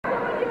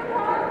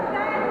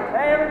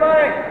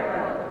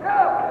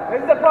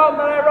This is the problem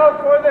that I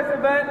wrote for this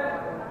event,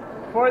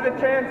 for the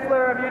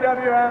Chancellor of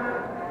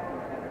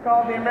UWM,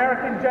 called the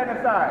American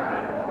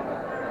Genocide.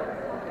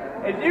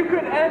 If you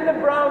could end the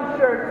brown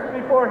shirts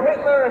before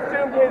Hitler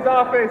assumed his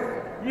office,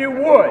 you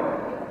would.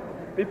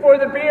 Before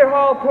the beer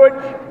hall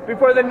putsch,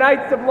 before the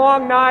nights of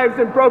long knives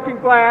and broken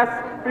glass,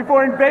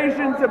 before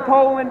invasions of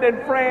Poland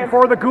and France,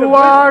 before the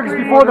gulags,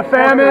 before the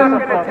famine,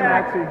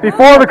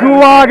 before the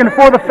gulag and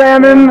before the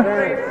famine.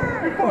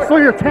 So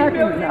you're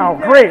attacking me now.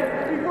 Great.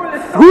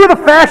 Who are the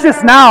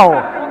fascists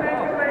now?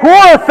 Who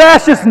are the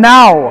fascists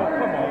now?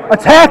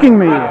 Attacking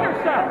me.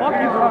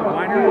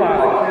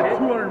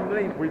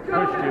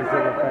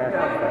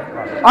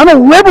 I'm a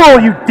liberal,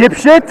 you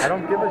dipshit. I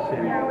don't give a shit.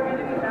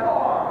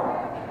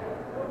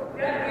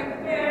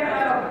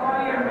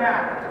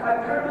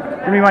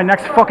 Give me my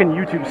next fucking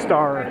YouTube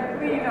star.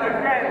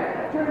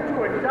 Turn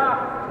to a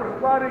dock for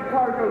flooded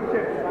cargo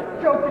ships,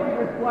 choking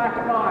with black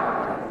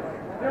lines.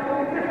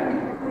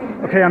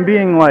 Okay, I'm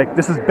being like,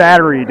 this is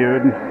battery,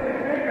 dude. And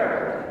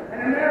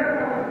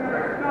America will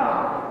never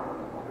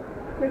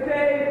stop.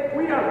 Today,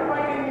 we are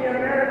fighting the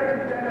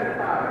American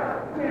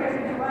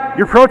genocide.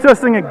 You're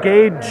protesting a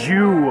gay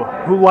Jew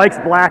who likes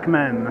black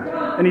men.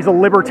 And he's a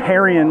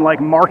libertarian, like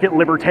market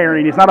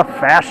libertarian. He's not a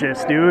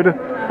fascist, dude.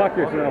 Fuck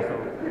yourself.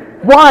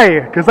 Why?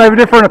 Because I have a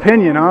different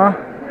opinion, huh?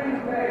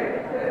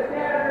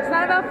 It's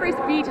not about free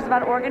speech, it's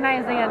about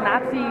organizing a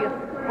Nazi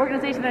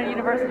organization at a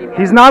university. Man.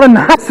 He's not a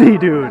Nazi,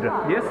 dude.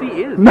 Yes,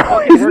 he is. No,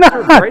 he's not.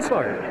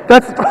 Breitbart.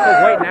 That's a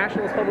white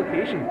nationalist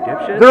publication,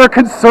 dipshit. They're a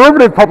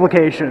conservative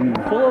publication.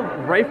 Full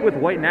of rife with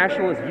white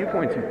nationalist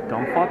viewpoints, you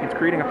dumb fuck. It's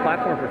creating a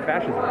platform for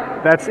fascism.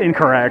 That's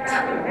incorrect.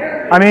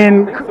 I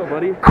mean, I think so,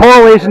 buddy.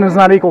 Correlation is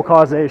not equal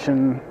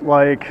causation.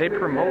 Like, they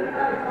promote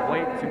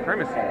white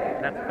supremacy.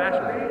 That's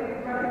fascism.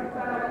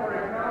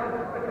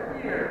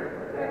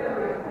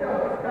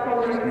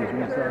 Excuse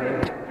me, sorry.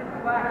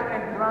 Black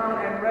and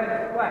brown and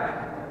red flesh.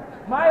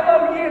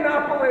 MILO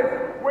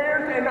YIANNOPOULOS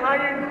wears an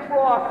iron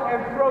cross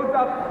and throws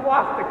up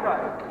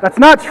swastikas. That's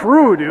not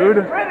true, dude.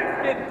 His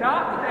critics get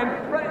doxxed and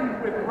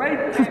threatened with rape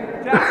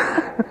and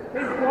death.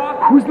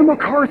 Who's the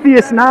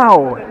McCarthyist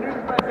now? The new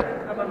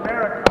president of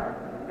America.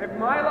 If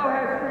Milo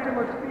has freedom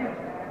of speech,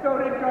 so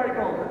did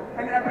Geigel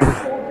and every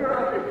soldier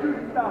of the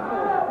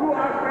Schutzstaffel who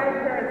our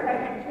grandparents had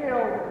to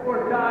kill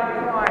or die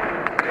trying.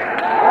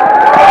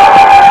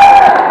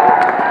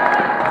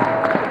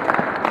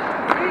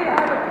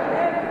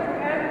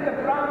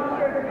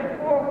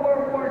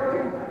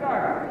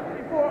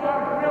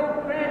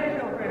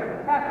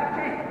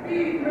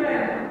 These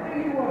men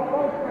into a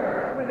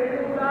bunker where they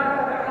will die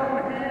on their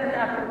own hand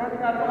after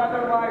running out of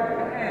other lives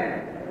to end.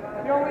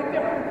 The only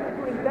difference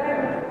between then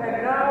and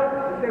now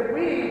is that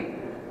we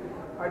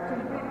are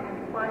too weak and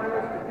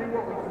spineless to do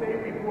what we say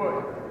we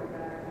would.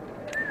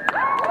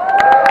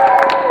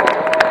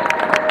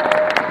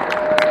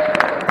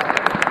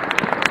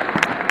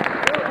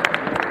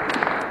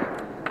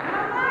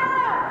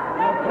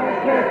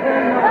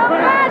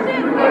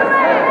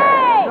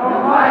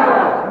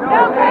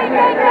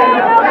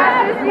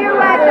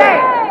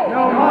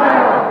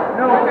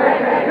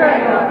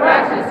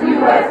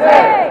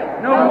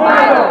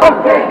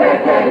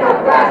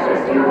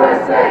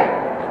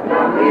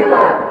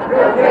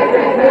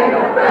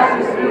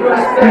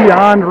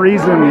 Beyond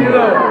reason.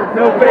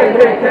 No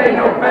KKK,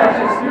 no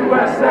fascist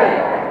USA.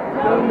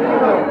 No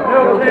MILO, no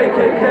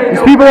KKK.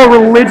 These people are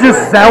religious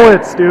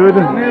zealots, dude.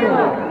 No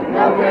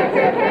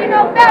KKK,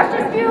 no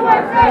fascist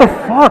USA. What the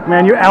fuck,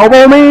 man? You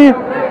elbow me? No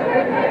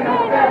KKK, no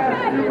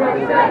fascist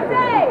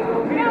USA.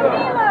 No MILO,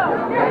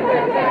 no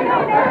KKK, no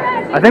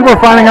fascist. I think we're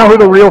finding out who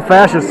the real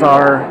fascists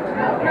are.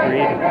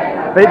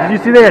 Did you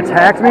see they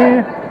attacked me?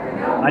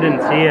 I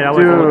didn't see it. I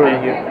wasn't looking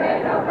at you.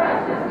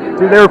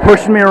 Dude, they were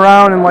pushing me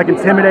around and like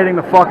intimidating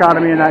the fuck out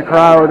of me in that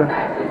crowd. No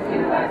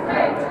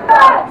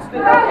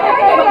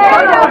KKK,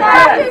 no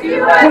fascist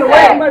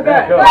USA.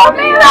 No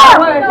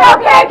MILO, no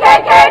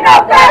KKK,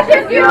 no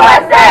fascist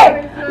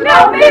USA.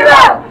 No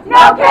MILO,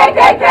 no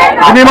KKK,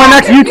 no. Give me my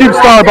next YouTube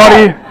star,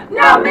 buddy.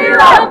 No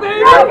MILO,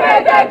 no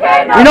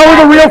KKK, no. We know who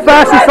the real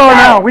fascists are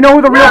now. We know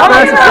who the real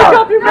fascists are.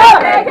 No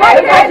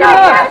KKK, no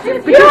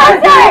fascist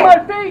USA.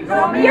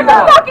 Get the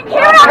fucking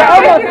camera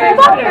out of here, you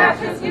fucking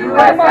fascist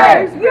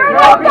USA. You're no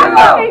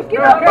fucking.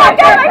 Get the fuck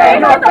out of here.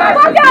 Get the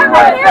fuck out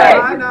of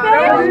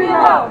here.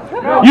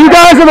 You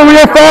guys are the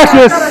real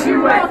fascists.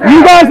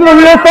 You guys are the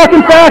real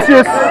fucking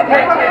fascists.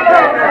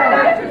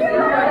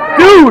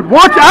 Dude,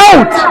 watch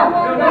out!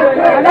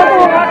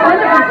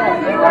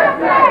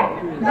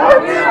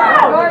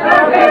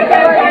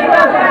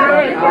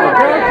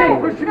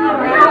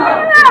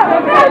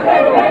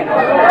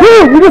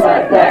 Dude,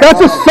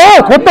 that's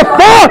assault! What the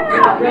fuck?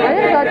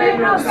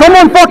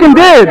 Someone fucking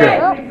did!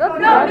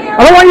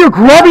 I don't want your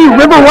grubby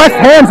River West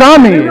hands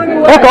on me!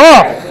 Fuck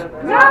off!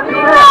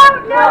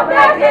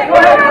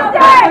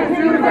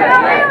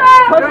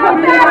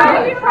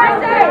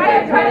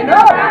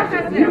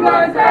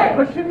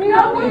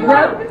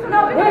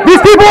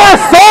 These people are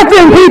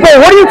assaulting people!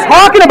 What are you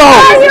talking about?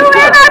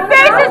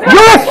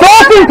 You're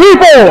assaulting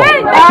people!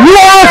 You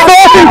are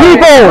assaulting assaulting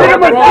people.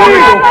 Freedom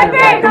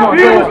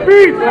of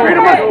speech.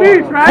 Freedom of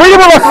speech, right?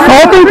 Freedom of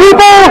assaulting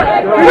people?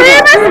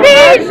 Freedom of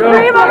speech!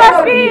 Freedom of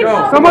speech!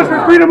 So much for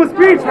freedom of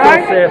speech,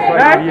 right?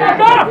 Right?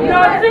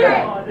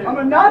 I'm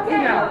a Nazi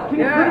now. Can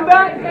you prove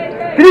that?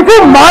 Can you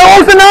prove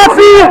Milo's a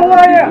Nazi? You know who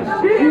I am.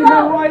 You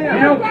know who I am.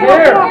 You don't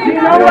care. You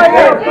know who I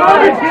am.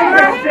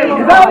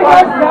 Is that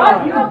what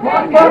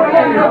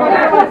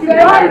you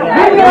guys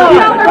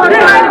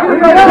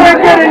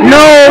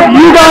No,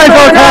 you guys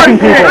are attacking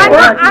people.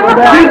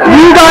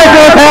 You guys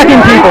are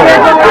attacking people.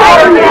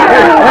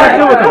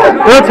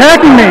 They're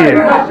attacking me.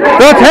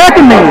 They're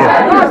attacking me.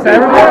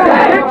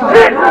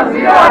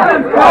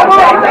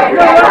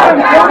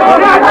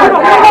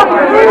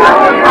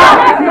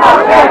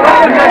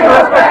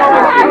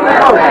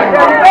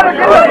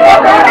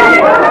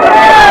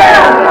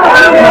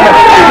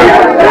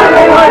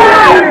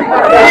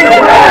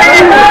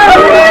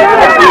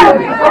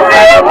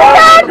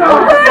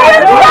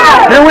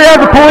 Here we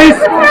have the police.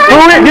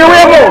 Here we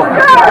have.